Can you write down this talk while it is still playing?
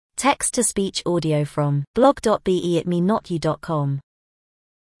Text-to-speech audio from blog.be@me-not-you.com.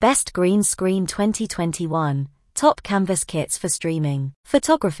 Best Green Screen 2021, Top Canvas Kits for Streaming,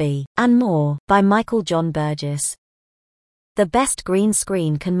 Photography, and More, by Michael John Burgess. The best green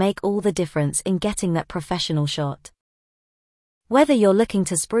screen can make all the difference in getting that professional shot. Whether you're looking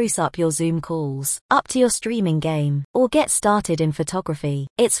to spruce up your Zoom calls, up to your streaming game, or get started in photography,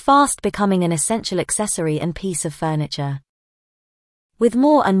 it's fast becoming an essential accessory and piece of furniture. With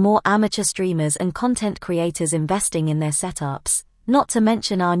more and more amateur streamers and content creators investing in their setups, not to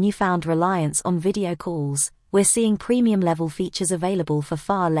mention our newfound reliance on video calls, we're seeing premium-level features available for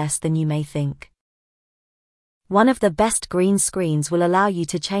far less than you may think. One of the best green screens will allow you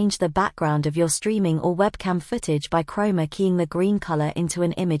to change the background of your streaming or webcam footage by chroma keying the green color into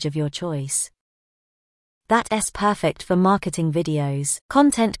an image of your choice. That's perfect for marketing videos,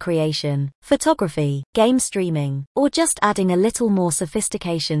 content creation, photography, game streaming, or just adding a little more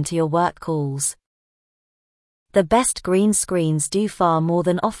sophistication to your work calls. The best green screens do far more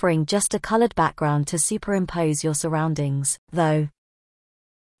than offering just a colored background to superimpose your surroundings, though.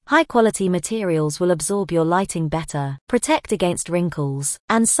 High-quality materials will absorb your lighting better, protect against wrinkles,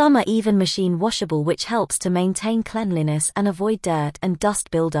 and some are even machine washable, which helps to maintain cleanliness and avoid dirt and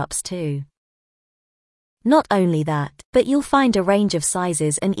dust buildups too. Not only that, but you'll find a range of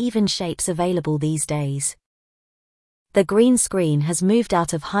sizes and even shapes available these days. The green screen has moved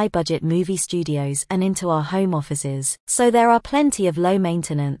out of high-budget movie studios and into our home offices, so there are plenty of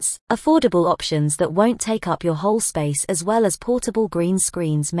low-maintenance, affordable options that won't take up your whole space, as well as portable green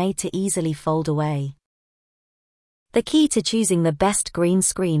screens made to easily fold away. The key to choosing the best green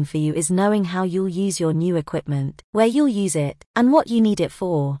screen for you is knowing how you'll use your new equipment, where you'll use it, and what you need it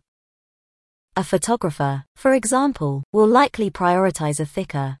for. A photographer, for example, will likely prioritize a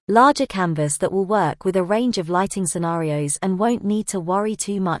thicker, larger canvas that will work with a range of lighting scenarios and won't need to worry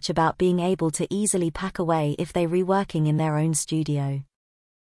too much about being able to easily pack away if they're reworking in their own studio.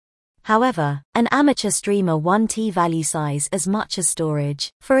 However, an amateur streamer won't value size as much as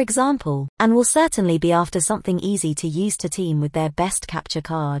storage, for example, and will certainly be after something easy to use to team with their best capture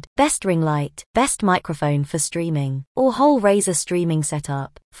card, best ring light, best microphone for streaming, or whole Razer streaming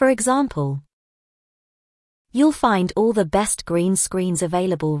setup, for example. You'll find all the best green screens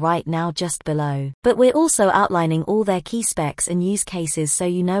available right now just below, but we're also outlining all their key specs and use cases so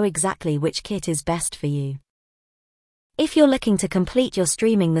you know exactly which kit is best for you. If you're looking to complete your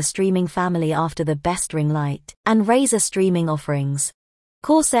the streaming family after the best ring light and Razer streaming offerings,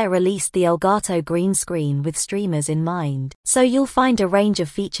 Corsair released the Elgato green screen with streamers in mind, so you'll find a range of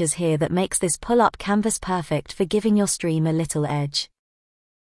features here that makes this pull-up canvas perfect for giving your stream a little edge.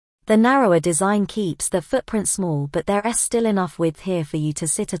 The narrower design keeps the footprint small, but there's still enough width here for you to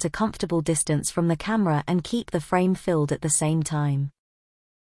sit at a comfortable distance from the camera and keep the frame filled at the same time.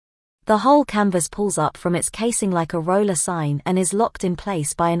 The whole canvas pulls up from its casing like a roller sign and is locked in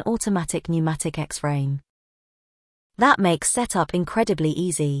place by an automatic pneumatic X-frame. That makes setup incredibly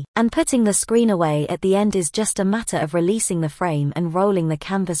easy, and putting the screen away at the end is just a matter of releasing the frame and rolling the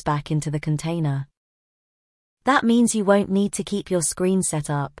canvas back into the container. That means you won't need to keep your screen set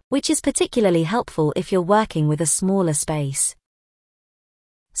up, which is particularly helpful if you're working with a smaller space.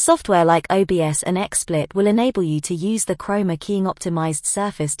 Software like OBS and XSplit will enable you to use the chroma keying optimized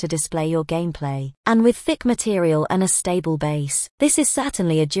surface to display your gameplay, and with thick material and a stable base, this is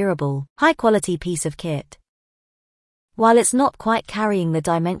certainly a durable, high-quality piece of kit. While it's not quite carrying the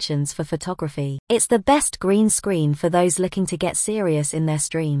dimensions for photography, it's the best green screen for those looking to get serious in their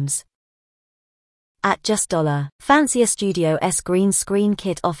streams. At just $, Fancier Studio's green screen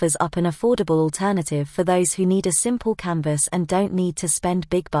kit offers up an affordable alternative for those who need a simple canvas and don't need to spend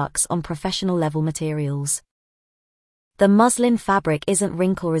big bucks on professional-level materials. The muslin fabric isn't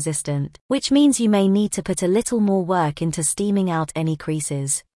wrinkle-resistant, which means you may need to put a little more work into steaming out any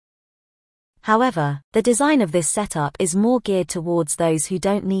creases. However, the design of this setup is more geared towards those who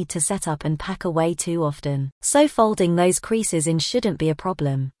don't need to set up and pack away too often, so folding those creases in shouldn't be a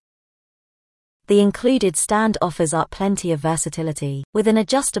problem. The included stand offers up plenty of versatility, with an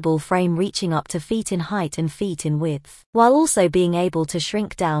adjustable frame reaching up to feet in height and feet in width, while also being able to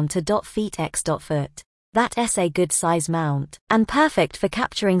shrink down to feet x foot. That's a good size mount, and perfect for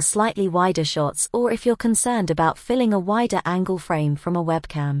capturing slightly wider shots or if you're concerned about filling a wider angle frame from a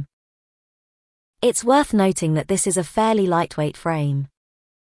webcam. It's worth noting that this is a fairly lightweight frame.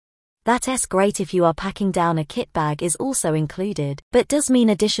 That's great if you are packing down. A kit bag is also included, but does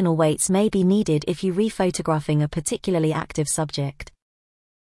mean additional weights may be needed if you're rephotographing a particularly active subject.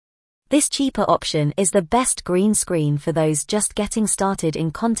 This cheaper option is the best green screen for those just getting started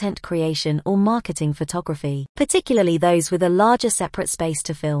in content creation or marketing photography, particularly those with a larger separate space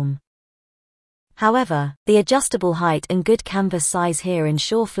to film. However, the adjustable height and good canvas size here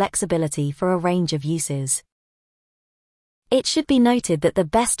ensure flexibility for a range of uses. It should be noted that the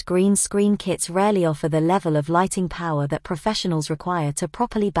best green screen kits rarely offer the level of lighting power that professionals require to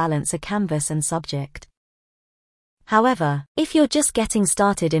properly balance a canvas and subject. However, if you're just getting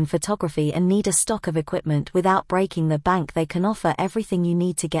started in photography and need a stock of equipment without breaking the bank, they can offer everything you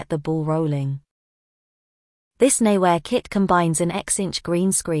need to get the ball rolling. This Neewer kit combines an X-inch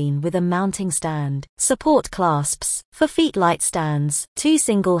green screen with a mounting stand, support clasps, for feet light stands, 2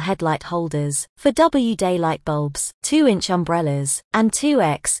 single headlight holders, for W daylight bulbs, 2-inch umbrellas, and 2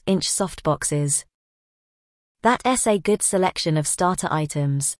 X-inch softboxes. That's a good selection of starter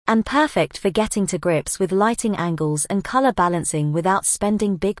items, and perfect for getting to grips with lighting angles and color balancing without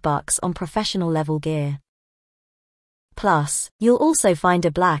spending big bucks on professional level gear. Plus, you'll also find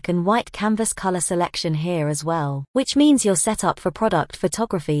a black and white canvas color selection here as well, which means you're set up for product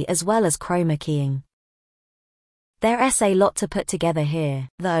photography as well as chroma keying. There's a lot to put together here,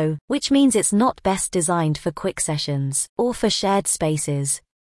 though, which means it's not best designed for quick sessions, or for shared spaces.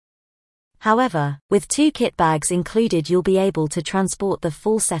 However, with 2 kit bags included, you'll be able to transport the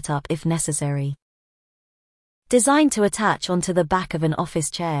full setup if necessary. Designed to attach onto the back of an office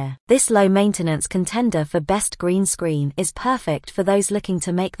chair, this low-maintenance contender for best green screen is perfect for those looking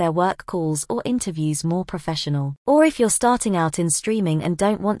to make their work calls or interviews more professional, or if you're starting out in streaming and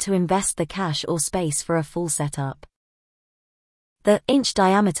don't want to invest the cash or space for a full setup. The inch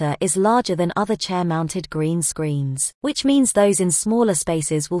diameter is larger than other chair-mounted green screens, which means those in smaller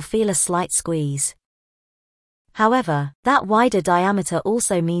spaces will feel a slight squeeze. However, that wider diameter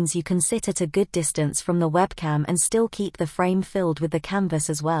also means you can sit at a good distance from the webcam and still keep the frame filled with the canvas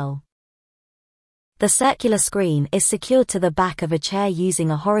as well. The circular screen is secured to the back of a chair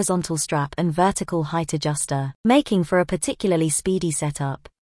using a horizontal strap and vertical height adjuster, making for a particularly speedy setup.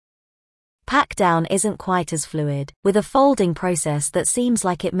 Pack down isn't quite as fluid, with a folding process that seems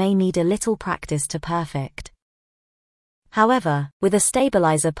like it may need a little practice to perfect. However, with a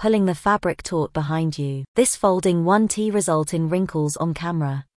stabilizer pulling the fabric taut behind you, this folding 1T result in wrinkles on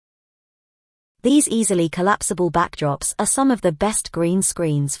camera. These easily collapsible backdrops are some of the best green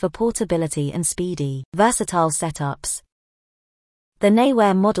screens for portability and speedy, versatile setups. The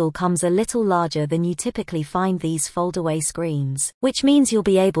Neewer model comes a little larger than you typically find these fold-away screens, which means you'll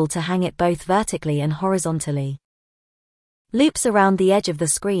be able to hang it both vertically and horizontally. Loops around the edge of the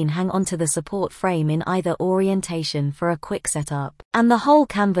screen hang onto the support frame in either orientation for a quick setup, and the whole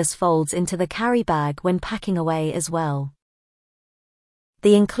canvas folds into the carry bag when packing away as well.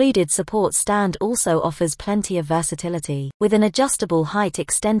 The included support stand also offers plenty of versatility, with an adjustable height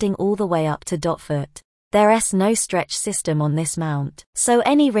extending all the way up to .foot. There's no stretch system on this mount, so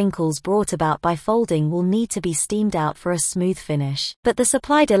any wrinkles brought about by folding will need to be steamed out for a smooth finish, but the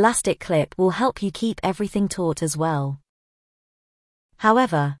supplied elastic clip will help you keep everything taut as well.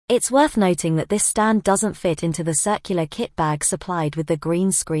 However, it's worth noting that this stand doesn't fit into the circular kit bag supplied with the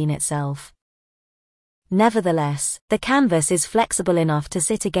green screen itself. Nevertheless, the canvas is flexible enough to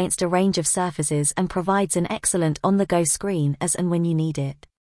sit against a range of surfaces and provides an excellent on-the-go screen as and when you need it.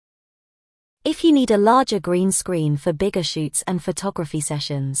 If you need a larger green screen for bigger shoots and photography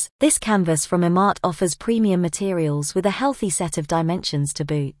sessions, this canvas from Emart offers premium materials with a healthy set of dimensions to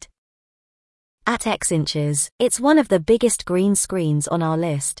boot. At X inches, it's one of the biggest green screens on our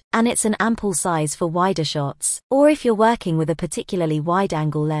list, and it's an ample size for wider shots, or if you're working with a particularly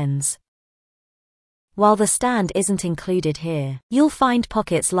wide-angle lens. While the stand isn't included here, you'll find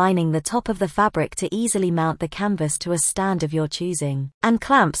pockets lining the top of the fabric to easily mount the canvas to a stand of your choosing, and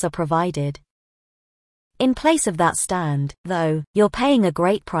clamps are provided. In place of that stand, though, you're paying a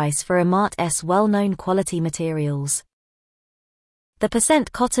great price for Emart's well-known quality materials. The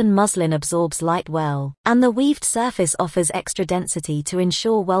 % cotton muslin absorbs light well, and the weaved surface offers extra density to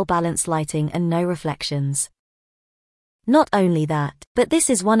ensure well-balanced lighting and no reflections. Not only that, but this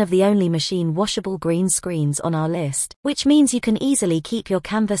is one of the only machine-washable green screens on our list, which means you can easily keep your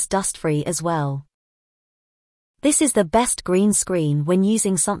canvas dust-free as well. This is the best green screen when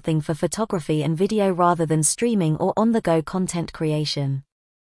using something for photography and video rather than streaming or on-the-go content creation.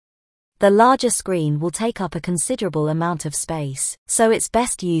 The larger screen will take up a considerable amount of space, so it's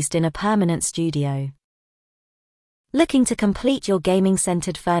best used in a permanent studio. Looking to complete your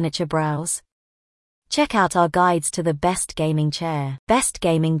gaming-centered furniture browse? Check out our guides to the best gaming chair, best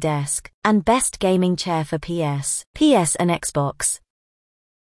gaming desk, and best gaming chair for PS and Xbox.